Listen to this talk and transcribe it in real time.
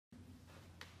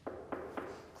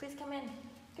come in.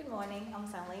 Good morning, I'm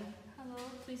Sally. Hello,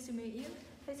 pleased to meet you.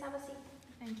 Please have a seat.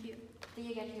 Thank you. Did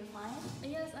you get here fine?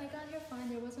 Yes, I got here fine.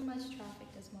 There wasn't much traffic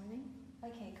this morning.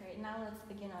 Okay, great. Now let's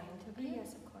begin our interview.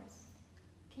 Yes, of course.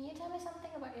 Can you tell me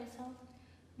something about yourself?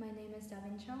 My name is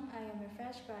Davin Chong. I am a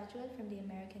fresh graduate from the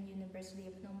American University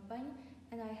of Phnom Penh,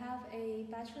 and I have a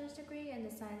bachelor's degree in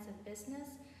the science of business,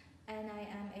 and I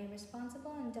am a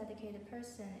responsible and dedicated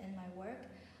person in my work.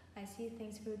 I see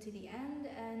things through to the end,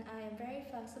 and I am very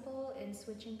flexible in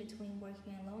switching between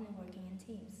working alone and working in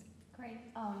teams. Great.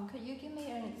 Could you give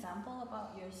me an example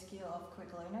about your skill of quick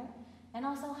learner, and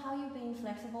also how you're being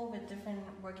flexible with different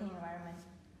working environments?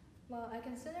 Well, I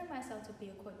consider myself to be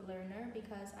a quick learner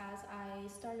because as I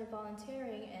started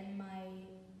volunteering in my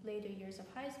later years of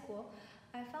high school,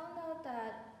 I found out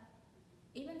that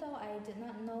even though I did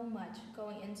not know much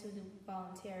going into the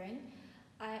volunteering,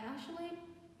 I actually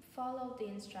followed the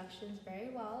instructions very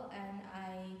well, and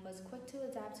I was quick to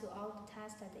adapt to all the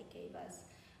tasks that they gave us.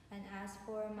 And as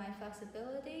for my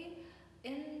flexibility,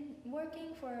 in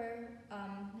working for,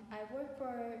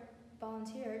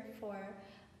 volunteered for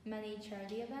many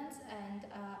charity events, and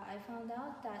I found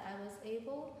out that I was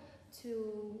able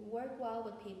to work well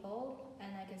with people,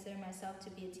 and I consider myself to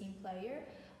be a team player.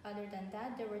 Other than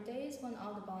that, there were days when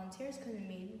all the volunteers couldn't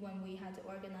meet when we had to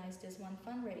organize this one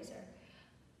fundraiser.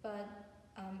 But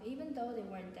even though they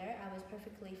weren't there, I was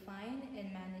perfectly fine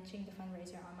in managing the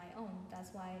fundraiser on my own.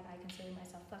 That's why I consider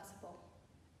myself flexible.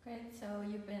 Great, so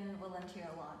you've been volunteer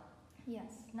a lot.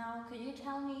 Yes. Now, could you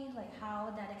tell me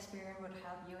how that experience would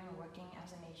help you in working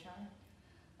as an HR?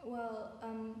 Well,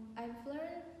 I've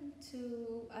learned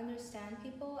to understand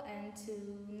people and to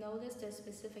notice the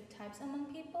specific types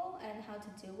among people and how to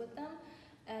deal with them.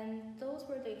 And those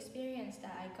were the experience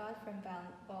that I got from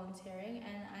volunteering,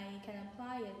 and I can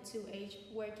apply it to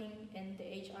working in the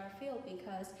HR field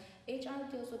because HR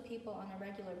deals with people on a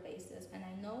regular basis, and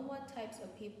I know what types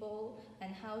of people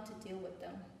and how to deal with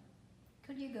them.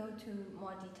 Could you go to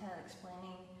more detail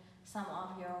explaining some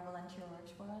of your volunteer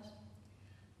works for us?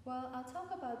 Well, I'll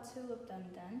talk about two of them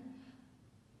then.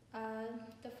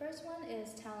 The first one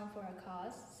is Talent for a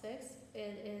Cause 6.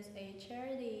 It is a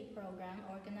charity program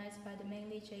organized by the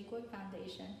Mainly Jae-Gui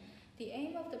Foundation. The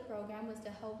aim of the program was to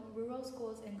help rural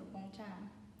schools in Kampong Cham.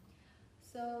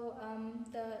 So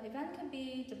the event can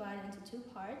be divided into two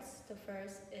parts. The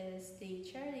first is the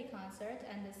charity concert,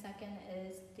 and the second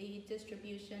is the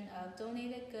distribution of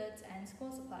donated goods and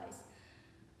school supplies.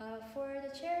 For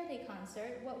the charity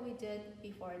concert, what we did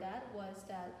before that was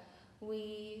that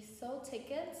we sold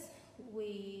tickets,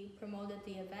 we promoted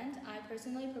the event. I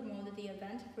personally promoted the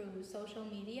event through social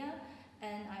media,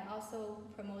 and I also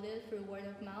promoted it through word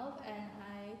of mouth, and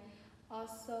I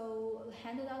also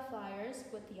handed out flyers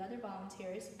with the other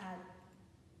volunteers at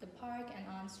the park and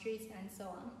on streets and so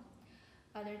on.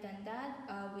 Other than that,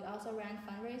 we also ran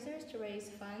fundraisers to raise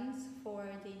funds for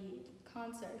the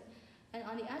concert. And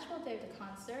on the actual day of the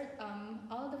concert,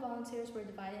 all of the volunteers were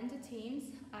divided into teams.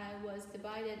 I was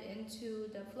divided into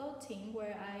the float team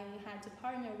where I had to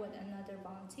partner with another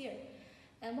volunteer.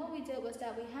 And what we did was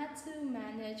that we had to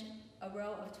manage a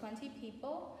row of 20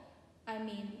 people,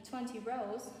 20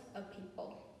 rows of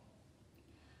people.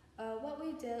 What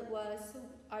we did was,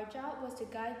 our job was to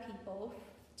guide people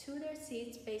to their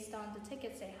seats based on the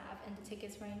tickets they have, and the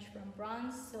tickets range from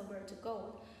bronze, silver to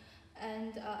gold.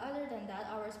 And other than that,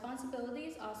 our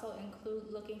responsibilities also include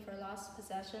looking for lost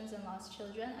possessions and lost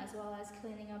children, as well as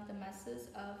cleaning up the messes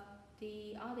of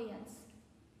the audience.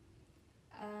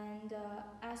 And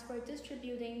as for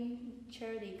distributing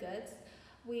charity goods,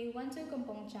 we went to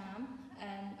Kampong Cham,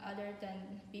 and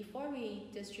before we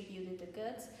distributed the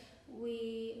goods,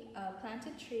 we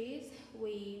planted trees,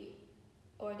 we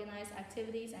organized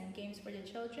activities and games for the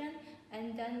children,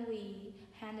 and then we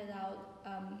handed out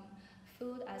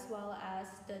food as well as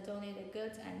the donated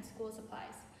goods and school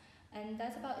supplies. And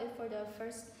that's about it for the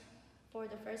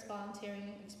first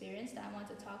volunteering experience that I want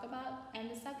to talk about.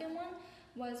 And the second one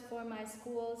was for my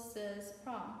school's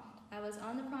prom. I was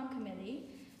on the prom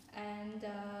committee, and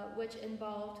which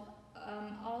involved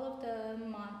all of the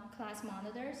class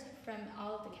monitors from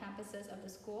all of the campuses of the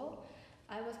school.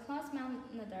 I was class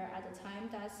monitor at the time.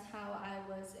 That's how I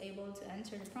was able to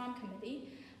enter the prom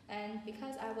committee. And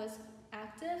because I was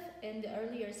active in the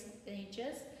earlier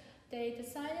stages, they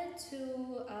decided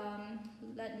to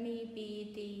let me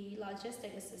be the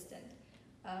logistic assistant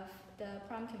of the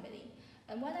prom committee.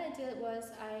 And what I did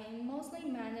was I mostly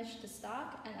managed the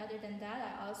stock, and other than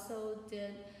that, I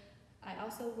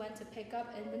also went to pick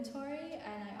up inventory,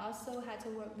 and I also had to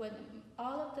work with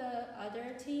all of the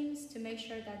other teams to make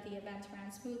sure that the event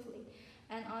ran smoothly.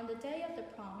 And on the day of the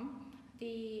prom,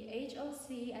 the HOC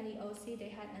and the OC, they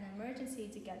had an emergency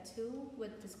to get to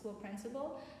with the school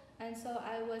principal. And so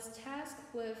I was tasked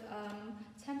with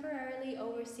temporarily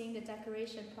overseeing the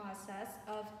decoration process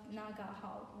of Naga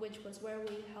Hall, which was where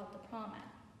we held the prom at.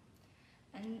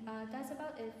 And that's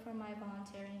about it for my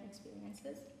volunteering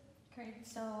experiences. Great.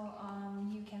 So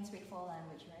you can speak 4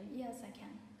 languages, right? Yes, I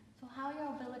can. So how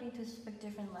your ability to speak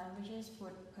different languages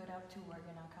would put up to work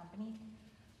in our company?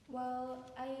 Well,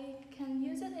 I can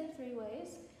use it in 3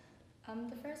 ways.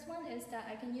 The first one is that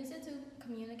I can use it to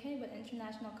communicate with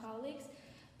international colleagues,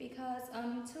 because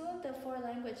 2 of the 4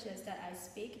 languages that I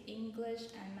speak,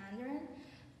 English and Mandarin,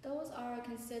 those are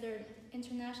considered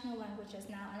international languages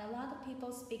now, and a lot of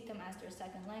people speak them as their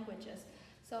second languages.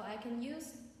 So I can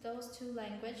use those 2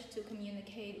 languages to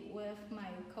communicate with my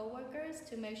coworkers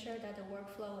to make sure that the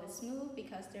workflow is smooth,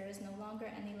 because there is no longer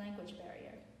any language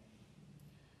barrier.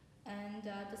 And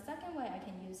the second way I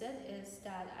can use it is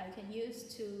that I can use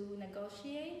to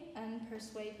negotiate and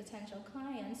persuade potential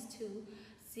clients to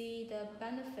see the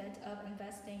benefit of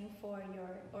investing for your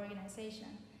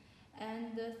organization.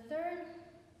 And the third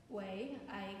way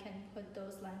I can put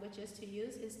those languages to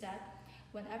use is that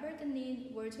whenever the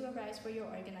need were to arise for your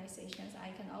organizations,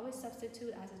 I can always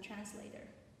substitute as a translator.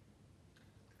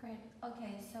 Great.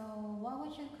 Okay, so what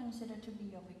would you consider to be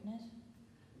your weakness?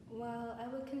 Well, I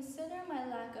would consider my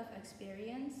lack of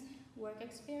experience, work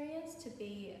experience, to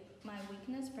be my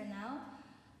weakness for now,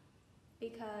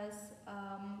 because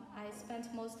I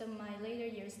spent most of my later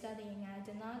years studying. I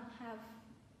did not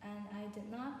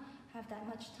have that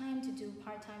much time to do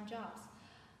part-time jobs.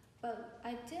 But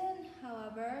I did,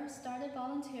 however, started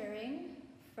volunteering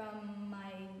from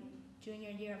my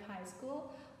junior year of high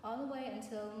school all the way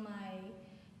until my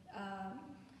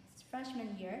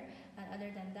freshman year. And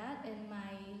other than that, in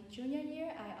my junior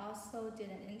year, I also did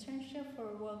an internship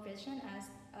for World Vision as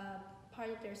part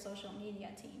of their social media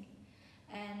team.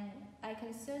 And I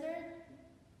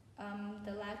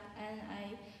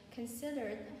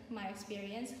considered my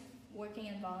experience working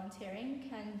and volunteering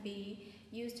can be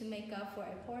used to make up for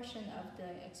a portion of the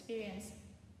experience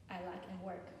I lack in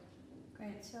work.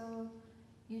 Great. So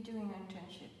you're doing an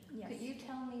internship. Yes. Could you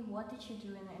tell me what did you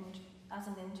do as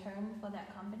an intern for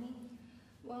that company?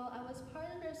 Well, I was part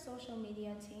of their social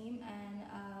media team, and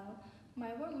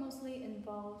my work mostly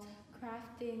involved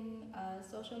crafting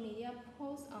social media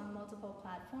posts on multiple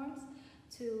platforms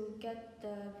to get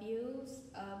the views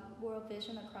of World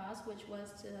Vision across, which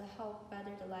was to help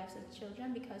better the lives of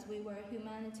children, because we were a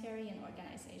humanitarian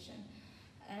organization.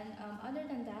 And other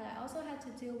than that, I also had to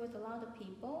deal with a lot of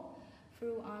people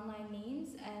through online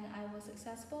means, and I was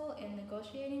successful in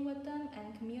negotiating with them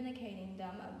and communicating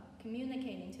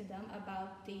to them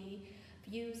about the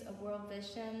views of World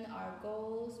Vision, our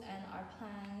goals and our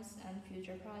plans and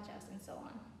future projects and so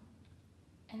on.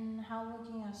 And how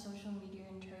working as social media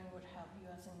intern would help you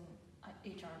as an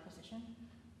HR position?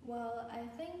 Well, I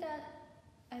think that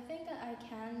I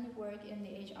can work in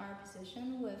the HR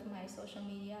position with my social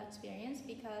media experience,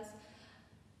 because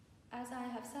as I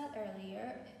have said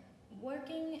earlier,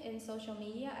 working in social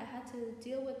media, I had to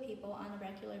deal with people on a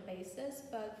regular basis,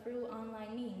 but through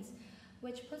online means,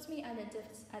 which puts me at a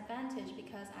disadvantage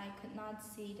because I could not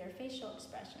see their facial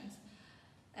expressions.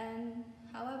 And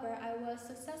however, I was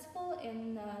successful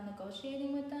in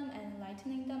negotiating with them and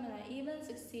enlightening them, and I even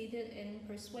succeeded in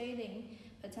persuading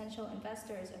potential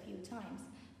investors a few times.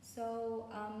 So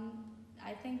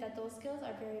I think that those skills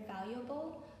are very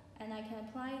valuable, and I can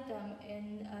apply them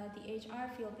in the HR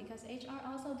field, because HR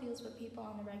also deals with people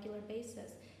on a regular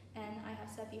basis. And I have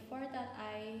said before that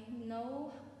I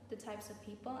know the types of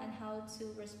people and how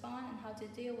to respond and how to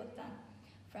deal with them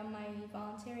from my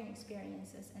volunteering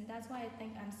experiences, and that's why I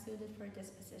think I'm suited for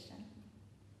this position.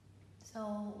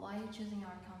 So why are you choosing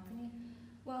our company?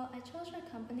 Well, I chose your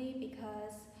company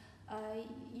because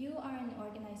you are an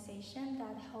organization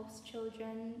that helps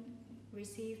children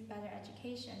receive better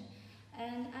education.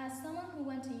 And as someone who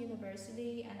went to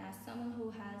university and as someone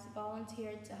who has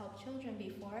volunteered to help children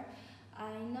before,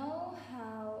 I know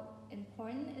how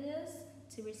important it is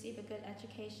to receive a good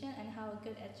education and how a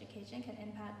good education can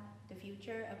impact the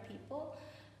future of people.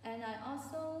 And I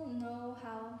also know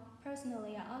how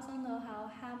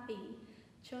happy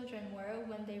children were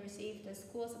when they received the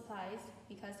school supplies,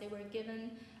 because they were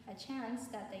given a chance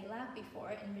that they lacked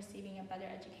before in receiving a better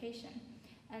education.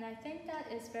 And I think that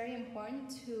it's very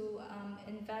important to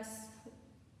invest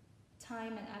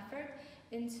time and effort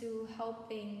into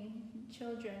helping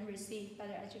children receive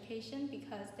better education,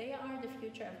 because they are the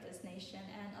future of this nation,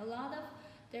 and a lot of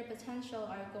their potential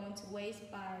are going to waste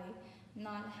by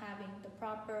not having the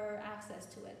proper access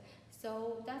to it.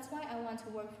 So that's why I want to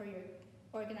work for your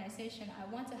organization, I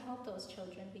want to help those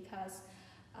children because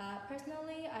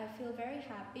personally, I feel very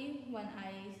happy when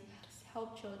I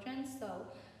help children, so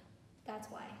that's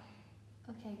why.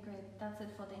 Okay, great. That's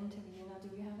it for the interview. Now, do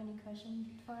you have any questions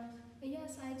for us?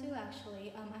 Yes, I do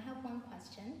actually. I have one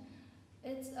question.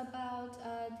 It's about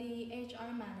the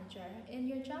HR manager. In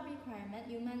your job requirement,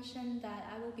 you mentioned that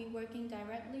I will be working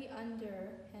directly under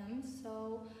him.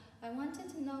 So I wanted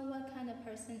to know what kind of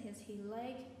person is he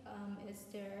like?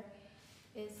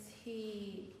 Is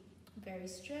he very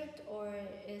strict or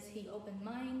is he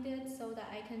open-minded so that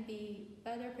I can be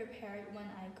better prepared when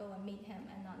I go and meet him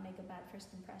and not make a bad first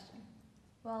impression?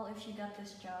 Well, if you got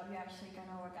this job, you're actually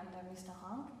gonna work under Mr.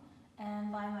 Hong.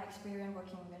 And by my experience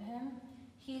working with him,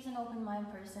 he's an open-minded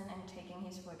person and taking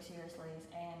his work seriously,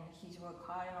 and he's worked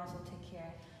hard and also take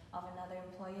care of another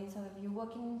employee. So if you're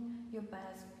working your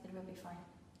best, it will be fine.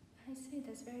 I see,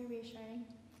 that's very reassuring.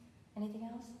 Anything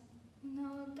else?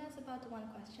 No, that's about the one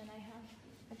question I have.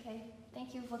 Okay,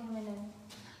 thank you for coming in.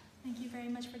 Thank you very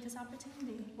much for this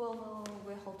opportunity. We'll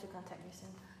hope to contact you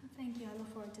soon. Thank you, I look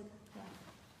forward to that.